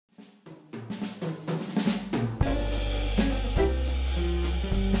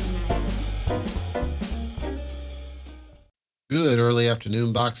Good early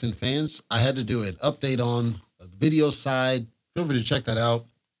afternoon, boxing fans. I had to do an update on the video side. Feel free to check that out.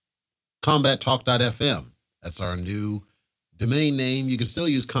 CombatTalk.fm. That's our new domain name. You can still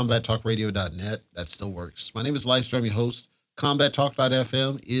use CombatTalkRadio.net. That still works. My name is Lystrom, your host.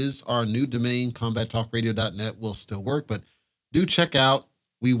 CombatTalk.fm is our new domain. CombatTalkRadio.net will still work, but do check out.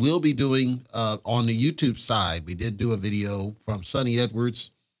 We will be doing on the YouTube side. We did do a video from Sonny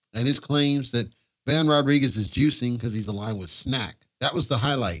Edwards and his claims that Van Rodriguez is juicing because he's aligned with Snack. That was the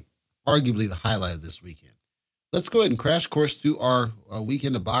highlight, arguably the highlight of this weekend. Let's go ahead and crash course through our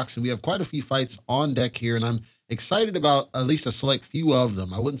weekend of boxing. We have quite a few fights on deck here, and I'm excited about at least a select few of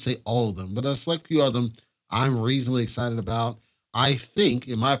them. I wouldn't say all of them, but a select few of them I'm reasonably excited about. I think,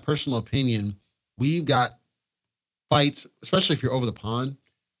 in my personal opinion, we've got fights, especially if you're over the pond,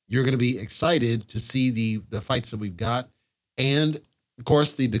 you're going to be excited to see the fights that we've got. And, of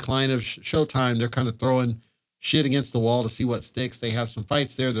course, the decline of Showtime, they're kind of throwing shit against the wall to see what sticks. They have some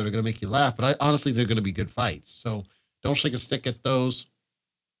fights there that are going to make you laugh, but honestly, they're going to be good fights. So don't shake a stick at those.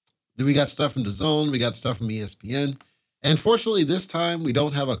 Then we got stuff from DAZN. We got stuff from ESPN. And fortunately, this time, we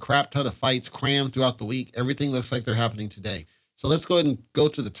don't have a crap ton of fights crammed throughout the week. Everything looks like they're happening today. So let's go ahead and go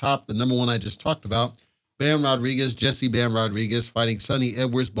to the top, the number one I just talked about. Bam Rodriguez, Jesse Bam Rodriguez fighting Sonny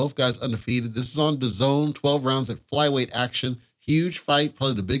Edwards. Both guys undefeated. This is on DAZN, 12 rounds at flyweight action. Huge fight,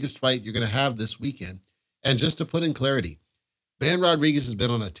 probably the biggest fight you're going to have this weekend. And just to put in clarity, Bam Rodriguez has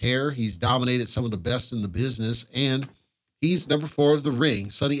been on a tear. He's dominated some of the best in the business, and he's number 4 of the ring.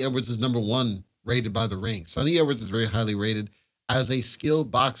 Sonny Edwards is number 1 rated by the ring. Sonny Edwards is very highly rated as a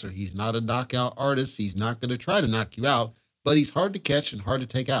skilled boxer. He's not a knockout artist. He's not going to try to knock you out, but he's hard to catch and hard to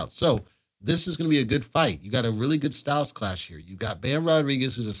take out. So this is going to be a good fight. You got a really good styles clash here. You got Bam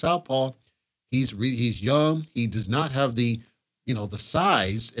Rodriguez, who's a southpaw. He's young. He does not have the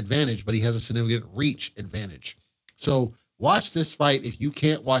size advantage, but he has a significant reach advantage. So watch this fight. If you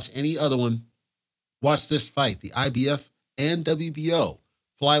can't watch any other one, watch this fight. The IBF and WBO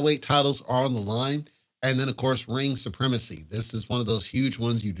flyweight titles are on the line. And then, of course, ring supremacy. This is one of those huge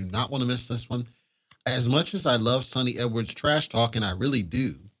ones. You do not want to miss this one. As much as I love Sonny Edwards' trash talk, and I really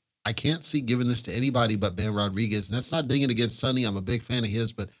do, I can't see giving this to anybody but Bam Rodriguez. And that's not dinging against Sonny. I'm a big fan of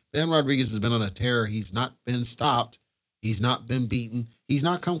his, but Bam Rodriguez has been on a tear. He's not been stopped. He's not been beaten. He's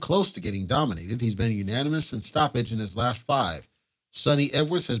not come close to getting dominated. He's been unanimous in stoppage in his last 5. Sonny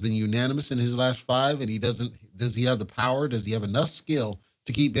Edwards has been unanimous in his last 5, and does he have the power? Does he have enough skill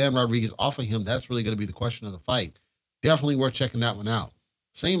to keep Bam Rodriguez off of him? That's really going to be the question of the fight. Definitely worth checking that one out.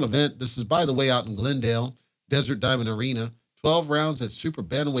 Same event. This is, by the way, out in Glendale, Desert Diamond Arena. 12 rounds at super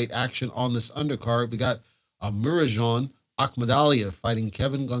bantamweight action on this undercard. We got Murajan Akhmadaliev fighting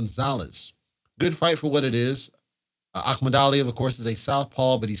Kevin Gonzalez. Good fight for what it is. Akhmadaliev, of course, is a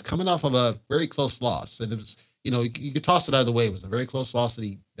southpaw, but he's coming off of a very close loss. And it was, you could toss it either way. It was a very close loss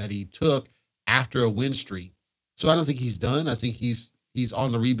that he took after a win streak. So I don't think he's done. I think he's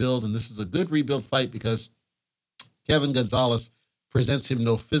on the rebuild, and this is a good rebuild fight because Kevin Gonzalez presents him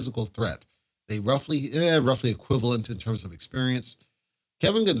no physical threat. They roughly equivalent in terms of experience.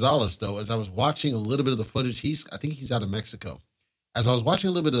 Kevin Gonzalez, though, as I was watching a little bit of the footage, I think he's out of Mexico. As I was watching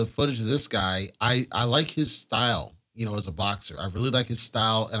a little bit of the footage of this guy, I like his style, as a boxer. I really like his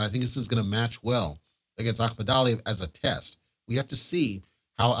style, and I think this is going to match well against Akhmadaliev as a test. We have to see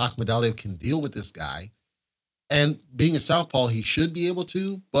how Akhmadaliev can deal with this guy. And being a southpaw, he should be able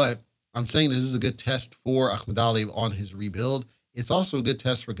to, but I'm saying this is a good test for Akhmadaliev on his rebuild. It's also a good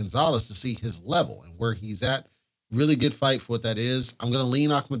test for Gonzalez to see his level and where he's at. Really good fight for what that is. I'm going to lean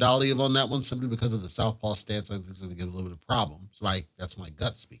Akhmadaliev on that one simply because of the southpaw stance. I think it's going to get a little bit of problem. That's my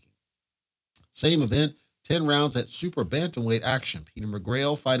gut speaking. Same event, 10 rounds at super bantamweight action. Peter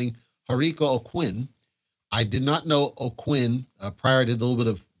McGrail fighting Hariko Okwin. I did not know Okwin prior. I did a little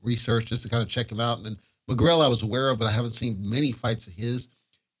bit of research just to kind of check him out. And McGrail I was aware of, but I haven't seen many fights of his.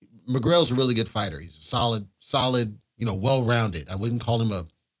 McGrail's a really good fighter. He's a solid, well-rounded. I wouldn't call him a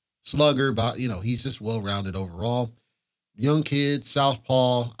slugger, but, he's just well-rounded overall. Young kid,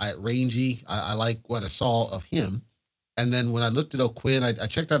 southpaw, rangy. I like what I saw of him. And then when I looked at Okwin, I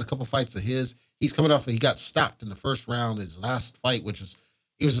checked out a couple fights of his. He's coming off, he got stopped in the first round, his last fight,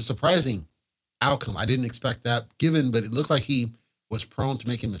 it was a surprising outcome. I didn't expect that but it looked like he was prone to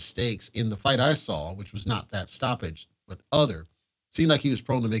making mistakes in the fight I saw, which was not that stoppage, but seemed like he was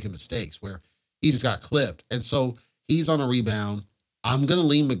prone to making mistakes where he just got clipped. And so he's on a rebound. I'm going to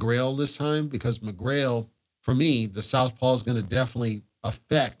lean McGrail this time because McGrail, for me, the southpaw is going to definitely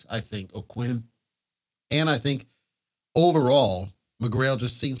affect, I think, Okwin. And I think overall, McGrail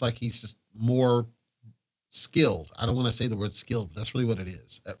just seems like he's just more skilled. I don't want to say the word skilled, but that's really what it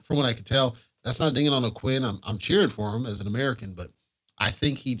is. From what I could tell, That's not dinging on O'Quinn. I'm cheering for him as an American, but I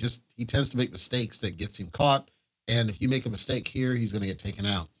think he tends to make mistakes that gets him caught. And if you make a mistake here, he's going to get taken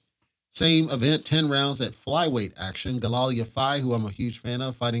out. Same event, 10 rounds at flyweight action. Galal Yafai, who I'm a huge fan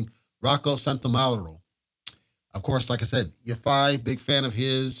of, fighting Rocco Santamauro. Of course, like I said, Yafai, big fan of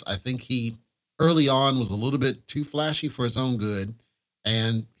his. I think he early on was a little bit too flashy for his own good.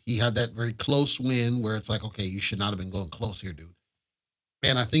 And he had that very close win where it's like, okay, you should not have been going close here, dude.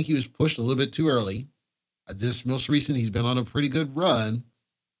 And I think he was pushed a little bit too early. This most recent, he's been on a pretty good run,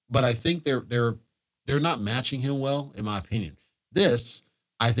 but I think they're not matching him well, in my opinion. This,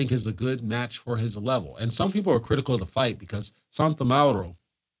 I think, is a good match for his level. And some people are critical of the fight because Santa Mauro,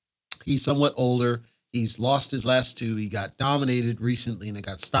 he's somewhat older. He's lost his last two. He got dominated recently and it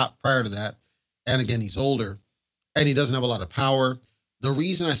got stopped prior to that. And again, he's older and he doesn't have a lot of power. The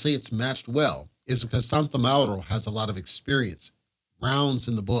reason I say it's matched well is because Santa Mauro has a lot of experience, rounds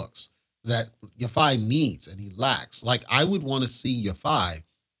in the books that Yafai needs and he lacks. Like, I would want to see Yafai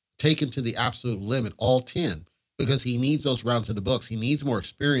taken to the absolute limit, all 10, because he needs those rounds in the books. He needs more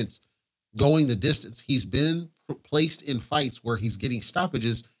experience going the distance. He's been placed in fights where he's getting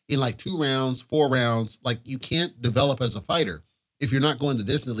stoppages in like 2 rounds, 4 rounds. Like, you can't develop as a fighter if you're not going the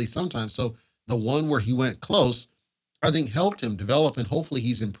distance, at least sometimes. So the one where he went close, I think helped him develop and hopefully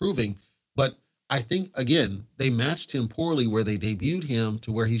he's improving. But I think, again, they matched him poorly where they debuted him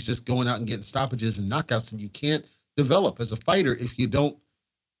to where he's just going out and getting stoppages and knockouts, and you can't develop as a fighter if you don't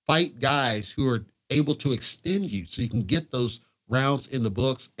fight guys who are able to extend you so you can get those rounds in the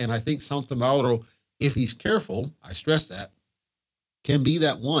books. And I think Santa Mauro, if he's careful, I stress that, can be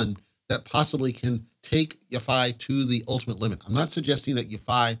that one that possibly can take Yafai to the ultimate limit. I'm not suggesting that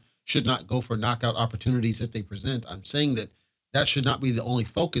Yafai should not go for knockout opportunities if they present. I'm saying that that should not be the only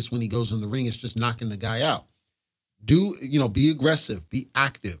focus when he goes in the ring. It's just knocking the guy out. Be aggressive, be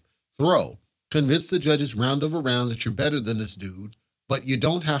active, throw, convince the judges round over round that you're better than this dude, but you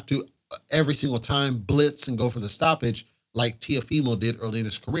don't have to every single time blitz and go for the stoppage like Teofimo did early in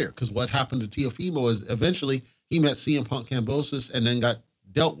his career. Because what happened to Teofimo is eventually he met CM Punk Cambosis and then got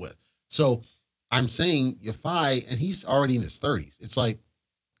dealt with. So I'm saying Yafai, and he's already in his 30s. It's like,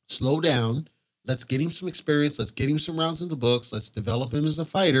 slow down. Let's get him some experience. Let's get him some rounds in the books. Let's develop him as a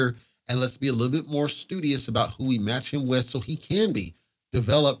fighter. And let's be a little bit more studious about who we match him with so he can be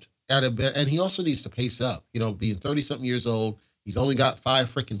developed at a bit. And he also needs to pace up. Being 30-something years old, he's only got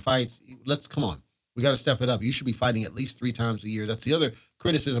 5 freaking fights. Come on. We got to step it up. You should be fighting at least 3 times a year. That's the other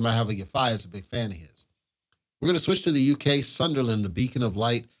criticism I have of Yafai as a big fan of his. We're going to switch to the UK. Sunderland, the Beacon of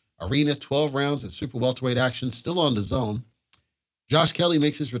Light Arena, 12 rounds at super welterweight action, still on the zone. Josh Kelly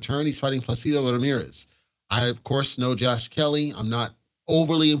makes his return. He's fighting Placido Ramirez. I, of course, know Josh Kelly. I'm not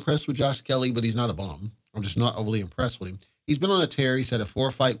overly impressed with Josh Kelly, but he's not a bum. I'm just not overly impressed with him. He's been on a tear. He's had a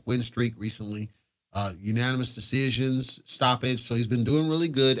 4-fight win streak recently. Unanimous decisions, stoppage. So he's been doing really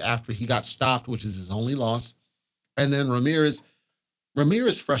good after he got stopped, which is his only loss. And then Ramirez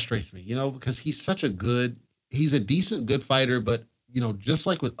frustrates me, because he's a decent, good fighter, but, just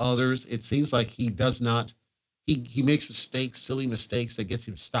like with others, it seems like he does not, he makes mistakes, silly mistakes that gets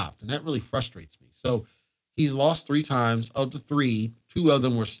him stopped. And that really frustrates me. So he's lost 3 times. Of the 3, 2 of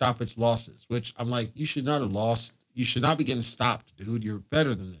them were stoppage losses, which I'm like, you should not have lost. You should not be getting stopped, dude. You're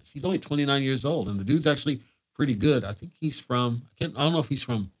better than this. He's only 29 years old, and the dude's actually pretty good. I think he's from, I don't know if he's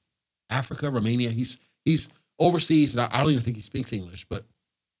from Africa, Romania. He's overseas, and I don't even think he speaks English. But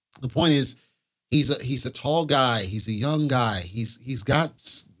the point is, he's a tall guy. He's a young guy. He's got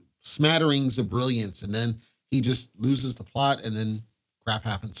smatterings of brilliance, and then he just loses the plot, and then crap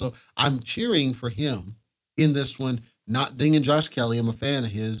happens. So I'm cheering for him in this one, not dinging Josh Kelly. I'm a fan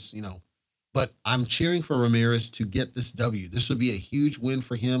of his, but I'm cheering for Ramirez to get this W. This would be a huge win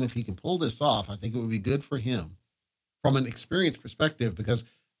for him. If he can pull this off, I think it would be good for him from an experience perspective, because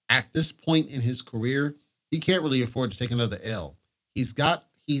at this point in his career, he can't really afford to take another L. He's got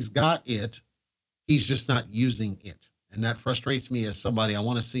it. He's just not using it. And that frustrates me as somebody. I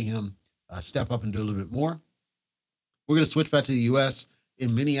want to see him step up and do a little bit more. We're going to switch back to the U.S.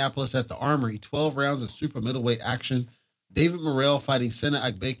 in Minneapolis at the Armory. 12 rounds of super middleweight action. David Morrell fighting Sena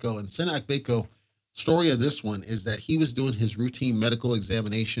Agbeko. And Sena Agbeko, story of this one is that he was doing his routine medical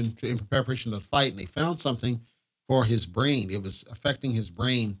examination in preparation for the fight, and they found something for his brain. It was affecting his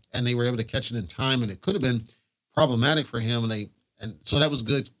brain, and they were able to catch it in time, and it could have been problematic for him. And so that was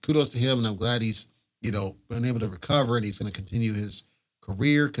good. Kudos to him, and I'm glad he's, been able to recover, and he's going to continue his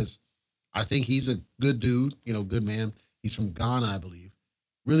career, because I think he's a good dude, good man. He's from Ghana, I believe.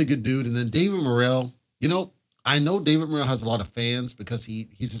 Really good dude. And then David Morrell, I know David Morrell has a lot of fans because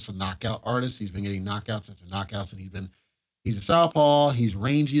he's just a knockout artist. He's been getting knockouts after knockouts, and he's been He's a southpaw. He's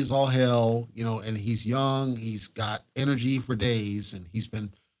rangy as all hell, and he's young. He's got energy for days, and he's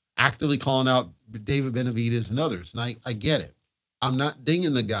been actively calling out David Benavidez and others. And I get it. I'm not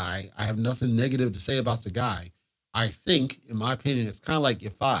dinging the guy. I have nothing negative to say about the guy. I think, in my opinion, it's kind of like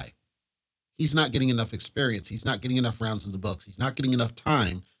Yafai. He's not getting enough experience. He's not getting enough rounds in the books. He's not getting enough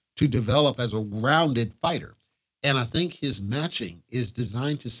time to develop as a rounded fighter. And I think his matching is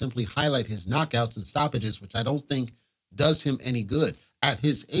designed to simply highlight his knockouts and stoppages, which I don't think does him any good at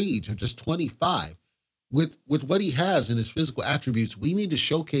his age of just 25. With what he has in his physical attributes, we need to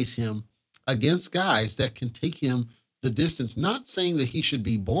showcase him against guys that can take him the distance. Not saying that he should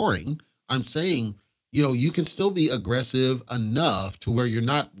be boring. I'm saying, you can still be aggressive enough to where you're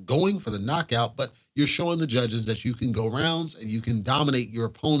not going for the knockout, but you're showing the judges that you can go rounds and you can dominate your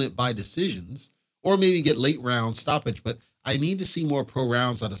opponent by decisions or maybe get late round stoppage. But I need to see more pro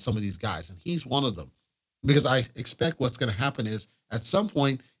rounds out of some of these guys, and he's one of them. Because I expect what's going to happen is at some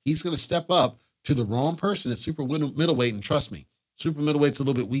point, he's going to step up to the wrong person at super middleweight. And trust me, super middleweight's a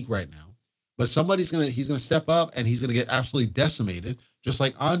little bit weak right now. But he's going to step up and he's going to get absolutely decimated, just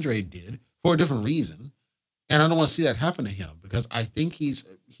like Andre did for a different reason. And I don't want to see that happen to him because I think he's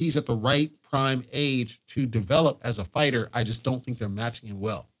at the right prime age to develop as a fighter. I just don't think they're matching him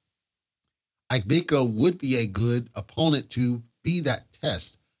well. Agbeko would be a good opponent to be that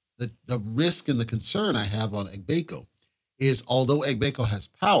test. The risk and the concern I have on Agbeko is, although Agbeko has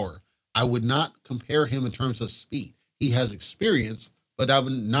power, I would not compare him in terms of speed. He has experience, but I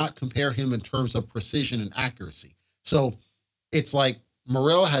would not compare him in terms of precision and accuracy. So it's like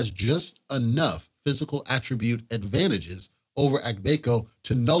Morrell has just enough physical attribute advantages over Agbeko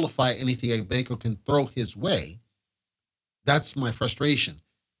to nullify anything Agbeko can throw his way. That's my frustration.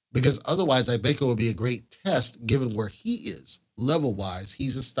 Because otherwise, Agbeko would be a great test given where he is level-wise.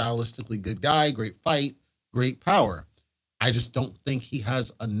 He's a stylistically good guy, great fight, great power. I just don't think he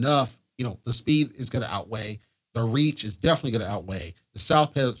has enough. The speed is going to outweigh. The reach is definitely going to outweigh. The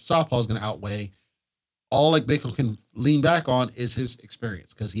southpaw is going to outweigh. All Agbeko can lean back on is his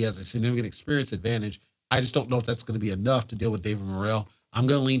experience because he has a significant experience advantage. I just don't know if that's going to be enough to deal with David Morrell. I'm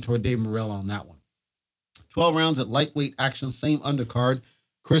going to lean toward David Morrell on that one. 12 rounds at lightweight action, same undercard.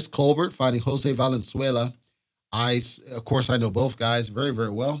 Chris Colbert fighting Jose Valenzuela. Of course, I know both guys very, very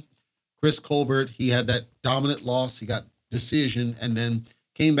well. Chris Colbert, he had that dominant loss. He got decision and then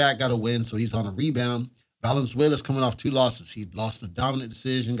came back, got a win, so he's on a rebound. Valenzuela's coming off 2 losses. He lost a dominant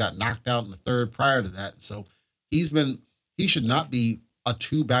decision, got knocked out in the third prior to that. So he should not be a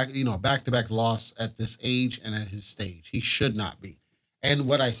back-to-back loss at this age and at his stage. He should not be. And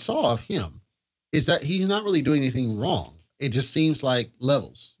what I saw of him is that he's not really doing anything wrong. It just seems like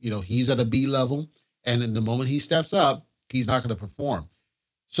levels. He's at a B level, and in the moment he steps up, he's not going to perform.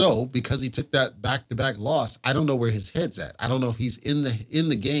 So, because he took that back-to-back loss, I don't know where his head's at. I don't know if he's in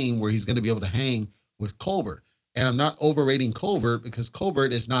the game where he's going to be able to hang with Colbert. And I'm not overrating Colbert because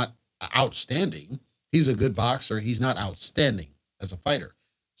Colbert is not outstanding. He's a good boxer. He's not outstanding as a fighter.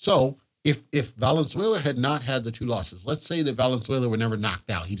 So, if Valenzuela had not had the 2 losses, let's say that Valenzuela were never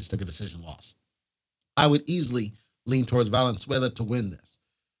knocked out, he just took a decision loss, I would easily lean towards Valenzuela to win this.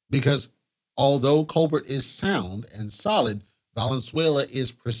 Because although Colbert is sound and solid, Valenzuela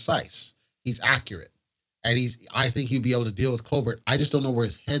is precise. He's accurate. And I think he'd be able to deal with Colbert. I just don't know where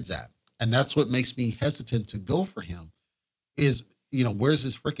his head's at. And that's what makes me hesitant to go for him is, where's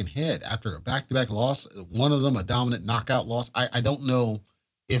his freaking head after a back-to-back loss? One of them, a dominant knockout loss. I don't know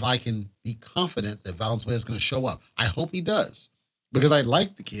if I can be confident that Valenzuela is going to show up. I hope he does because I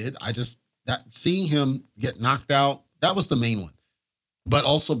like the kid. That seeing him get knocked out, that was the main one. But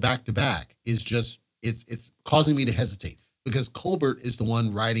also back-to-back is just, it's causing me to hesitate because Colbert is the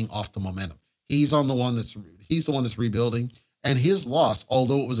one riding off the momentum. He's the one that's rebuilding. And his loss,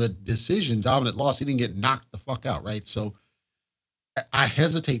 although it was a decision dominant loss, he didn't get knocked the fuck out, right? So I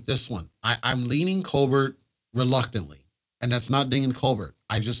hesitate this one. I'm leaning Colbert reluctantly, and that's not dinging Colbert.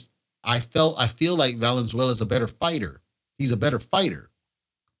 I feel like Valenzuela is a better fighter. He's a better fighter,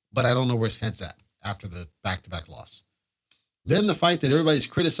 but I don't know where his head's at after the back-to-back loss. Then the fight that everybody's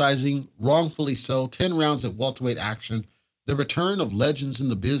criticizing, wrongfully so, 10 rounds at welterweight action. The return of legends in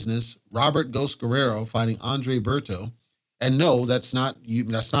the business, Robert Ghost Guerrero fighting Andre Berto. And no, that's not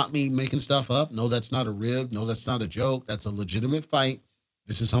me making stuff up. No, that's not a rib. No, that's not a joke. That's a legitimate fight.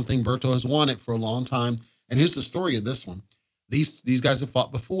 This is something Berto has wanted for a long time. And here's the story of this one. These guys have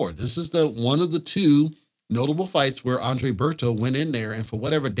fought before. This is one of the 2 notable fights where Andre Berto went in there and for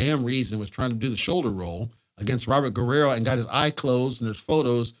whatever damn reason was trying to do the shoulder roll against Robert Guerrero and got his eye closed. And there's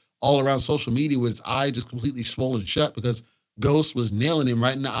photos all around social media with his eye just completely swollen shut because Ghost was nailing him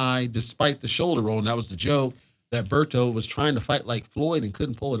right in the eye despite the shoulder roll. And that was the joke. that Berto was trying to fight like Floyd and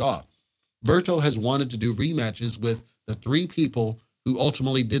couldn't pull it off. Berto has wanted to do rematches with the three people who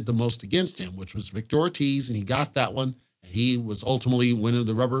ultimately did the most against him, which was Victor Ortiz, and he got that one. He was ultimately winner of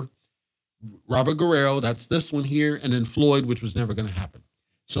the Robert Guerrero, that's this one here, and then Floyd, which was never going to happen.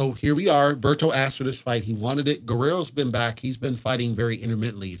 So here we are. Berto asked for this fight. He wanted it. Guerrero's been back. He's been fighting very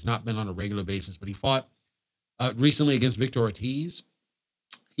intermittently. He's not been on a regular basis, but he fought recently against Victor Ortiz.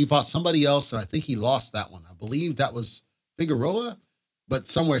 He fought somebody else, and I think he lost that one. I believe that was Figueroa, but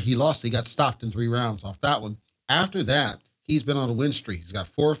somewhere he lost. He got stopped in 3 rounds off that one. After that, he's been on a win streak. He's got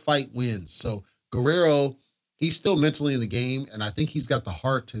 4 fight wins. So Guerrero, he's still mentally in the game, and I think he's got the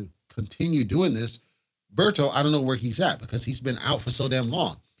heart to continue doing this. Berto, I don't know where he's at because he's been out for so damn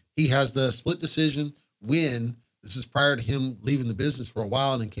long. He has the split decision win. This is prior to him leaving the business for a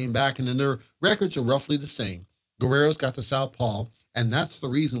while and then came back, and then their records are roughly the same. Guerrero's got the southpaw, and that's the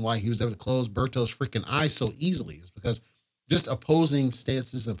reason why he was able to close Berto's freaking eyes so easily, is because just opposing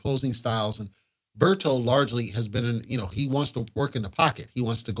stances and opposing styles. And Berto largely has been he wants to work in the pocket. He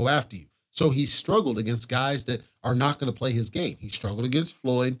wants to go after you. So he's struggled against guys that are not going to play his game. He struggled against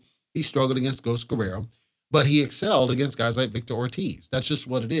Floyd. He struggled against Ghost Guerrero, but he excelled against guys like Victor Ortiz. That's just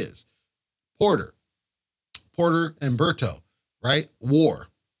what it is. Porter and Berto, right? War.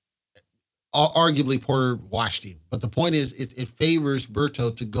 Arguably, Porter washed him. But the point is, it favors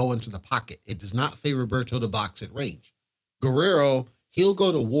Berto to go into the pocket. It does not favor Berto to box at range. Guerrero, he'll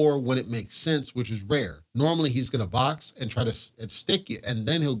go to war when it makes sense, which is rare. Normally, he's going to box and try to stick you, and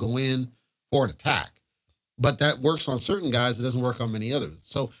then he'll go in for an attack. But that works on certain guys. It doesn't work on many others.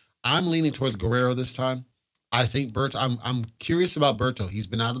 So I'm leaning towards Guerrero this time. I think I'm curious about Berto. He's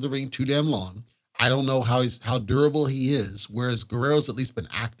been out of the ring too damn long. I don't know how durable he is, whereas Guerrero's at least been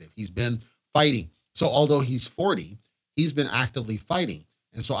active. He's been fighting. So although he's 40, he's been actively fighting.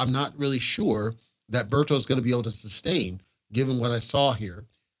 And so I'm not really sure that Berto's going to be able to sustain, given what I saw here.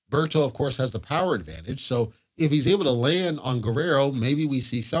 Berto, of course, has the power advantage. So if he's able to land on Guerrero, maybe we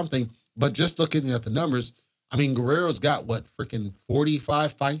see something. But just looking at the numbers, I mean, Guerrero's got, freaking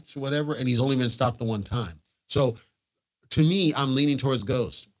 45 fights or whatever, and he's only been stopped the one time. So, to me, I'm leaning towards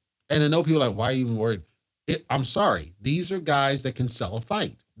Ghost. And I know people are like, why are you even worried? I'm sorry. These are guys that can sell a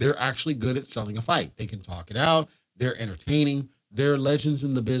fight. They're actually good at selling a fight. They can talk it out. They're entertaining. They're legends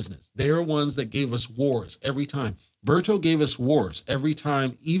in the business. They're ones that gave us wars every time. Berto gave us wars every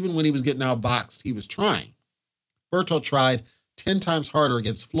time. Even when he was getting outboxed, he was trying. Berto tried 10 times harder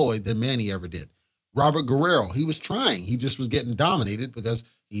against Floyd than Manny ever did. Robert Guerrero, he was trying. He just was getting dominated because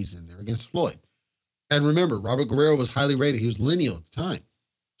he's in there against Floyd. And remember, Robert Guerrero was highly rated. He was lineal at the time.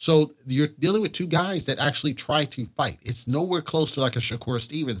 So you're dealing with 2 guys that actually try to fight. It's nowhere close to like a Shakur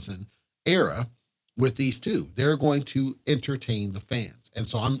Stevenson era with these 2. They're going to entertain the fans. And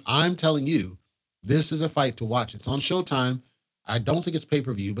so I'm telling you, this is a fight to watch. It's on Showtime. I don't think it's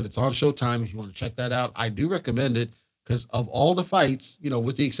pay-per-view, but it's on Showtime if you want to check that out. I do recommend it because of all the fights,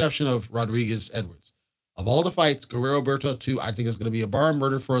 with the exception of Rodriguez Edwards, of all the fights, Guerrero Berto 2, I think it's going to be a bar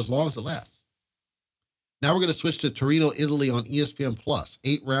murder for as long as it lasts. Now we're going to switch to Torino, Italy on ESPN Plus.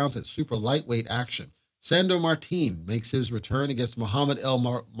 8 rounds at super lightweight action. Sandor Martin makes his return against Muhammad El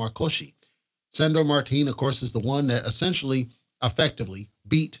Markoshi. Sandor Martin, of course, is the one that effectively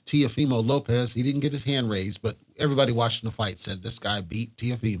beat Teofimo Lopez. He didn't get his hand raised, but everybody watching the fight said this guy beat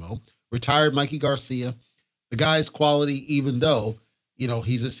Teofimo. Retired Mikey Garcia. The guy's quality, even though,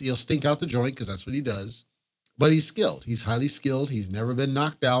 he'll stink out the joint because that's what he does. But he's skilled. He's highly skilled. He's never been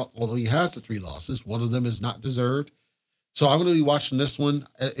knocked out, although he has the 3 losses. One of them is not deserved. So I'm going to be watching this one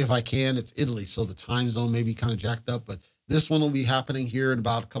if I can. It's Italy, so the time zone may be kind of jacked up. But this one will be happening here in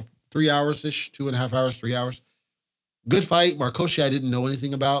about 3 hours-ish, 2.5 hours, 3 hours. Good fight. Markoshi I didn't know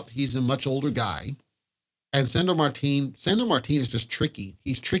anything about. He's a much older guy. And Sandor Martin is just tricky.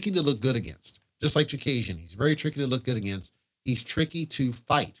 He's tricky to look good against. Just like Chikazian. He's very tricky to look good against. He's tricky to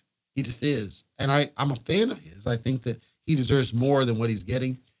fight. He just is. And I'm a fan of his. I think that he deserves more than what he's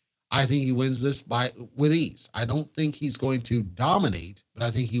getting. I think he wins this with ease. I don't think he's going to dominate, but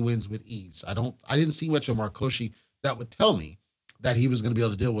I think he wins with ease. I didn't see much of Markoshi that would tell me that he was going to be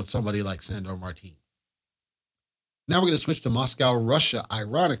able to deal with somebody like Sandor Martin. Now we're going to switch to Moscow, Russia.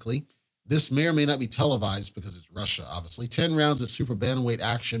 Ironically, this may or may not be televised because it's Russia, obviously. 10 rounds of super bantamweight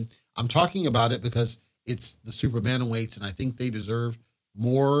action. I'm talking about it because it's the super bantamweights, and I think they deserve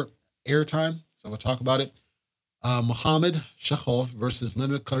more airtime. So I'm going to talk about it. Muhammad Shahov versus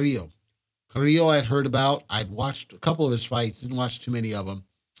Leonard Carrillo. Carrillo I had heard about. I'd watched a couple of his fights. Didn't watch too many of them.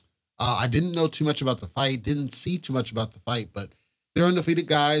 I didn't know too much about the fight. Didn't see too much about the fight, but they're undefeated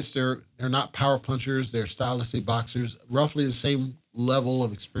guys. They're not power punchers. They're stylistic boxers. Roughly the same level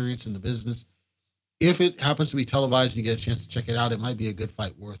of experience in the business. If it happens to be televised and you get a chance to check it out, it might be a good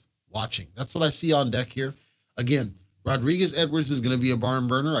fight worth watching. That's what I see on deck here. Again, Rodriguez Edwards is going to be a barn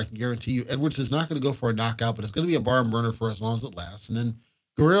burner. I can guarantee you Edwards is not going to go for a knockout, but it's going to be a barn burner for as long as it lasts. And then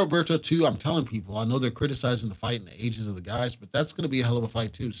Guerrero Berto, too, I'm telling people, I know they're criticizing the fight and the ages of the guys, but that's going to be a hell of a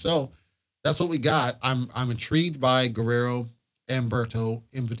fight, too. So that's what we got. I'm intrigued by Guerrero and Berto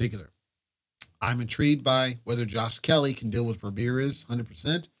in particular. I'm intrigued by whether Josh Kelly can deal with Ramirez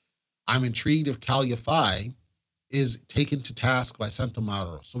 100%. I'm intrigued if Kal Yafai is taken to task by Santo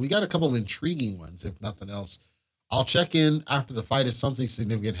Mauro. So we got a couple of intriguing ones, if nothing else. I'll check in after the fight if something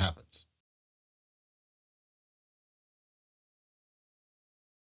significant happens.